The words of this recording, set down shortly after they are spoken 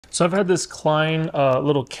So I've had this Klein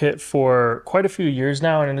little kit for quite a few years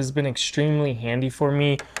now, and it has been extremely handy for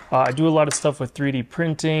me. I do a lot of stuff with 3D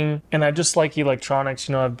printing, and I just like electronics.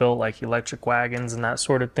 You know, I've built like electric wagons and that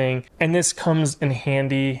sort of thing. And this comes in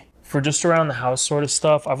handy for just around the house sort of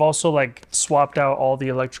stuff. I've also like swapped out all the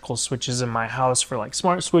electrical switches in my house for like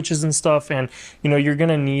smart switches and stuff. And you know, you're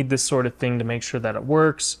gonna need this sort of thing to make sure that it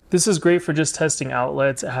works. This is great for just testing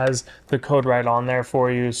outlets. It has the code right on there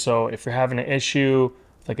for you. So if you're having an issue,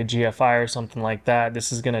 like a GFI or something like that,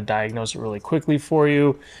 this is going to diagnose it really quickly for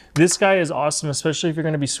you. This guy is awesome, especially if you're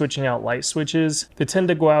going to be switching out light switches. They tend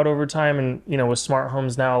to go out over time, and you know, with smart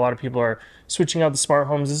homes now, a lot of people are switching out the smart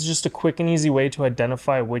homes. This is just a quick and easy way to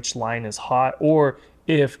identify which line is hot or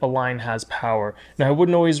if a line has power. Now, I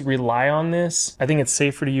wouldn't always rely on this. I think it's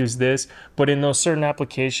safer to use this, but in those certain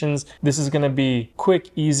applications, this is going to be quick,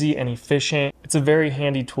 easy, and efficient. It's a very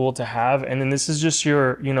handy tool to have. And then this is just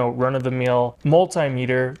your, you know, run-of-the-mill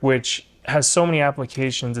multimeter, which has so many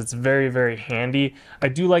applications. It's very, very handy. I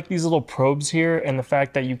do like these little probes here and the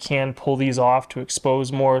fact that you can pull these off to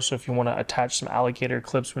expose more. So if you want to attach some alligator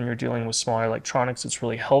clips when you're dealing with smaller electronics, it's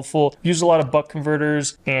really helpful. Use a lot of buck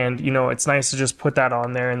converters, and you know, it's nice to just put that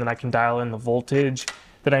on there, and then I can dial in the voltage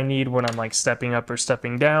that I need when I'm like stepping up or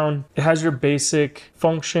stepping down. It has your basic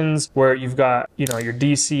functions where you've got, you know, your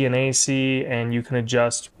DC and AC, and you can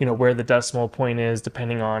adjust, you know, where the decimal point is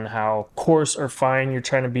depending on how coarse or fine you're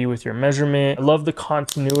trying to be with your measurement. I love the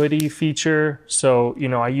continuity feature. So, you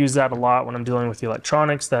know, I use that a lot when I'm dealing with the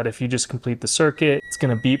electronics, that if you just complete the circuit, it's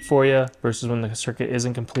gonna beep for you versus when the circuit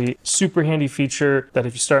isn't complete. Super handy feature that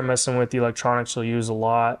if you start messing with the electronics, you'll use a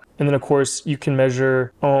lot. And then of course you can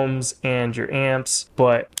measure ohms and your amps,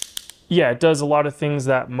 but yeah, it does a lot of things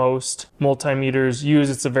that most multimeters use.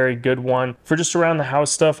 It's a very good one. For just around the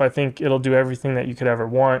house stuff, I think it'll do everything that you could ever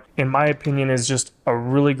want. In my opinion, is just a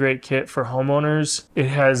really great kit for homeowners. It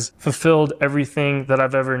has fulfilled everything that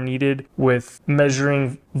I've ever needed with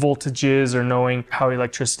measuring voltages or knowing how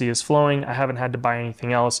electricity is flowing. I haven't had to buy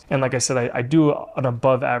anything else. And like I said, I do an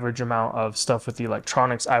above average amount of stuff with the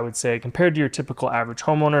electronics, I would say, compared to your typical average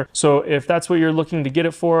homeowner. So if that's what you're looking to get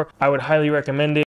it for, I would highly recommend it.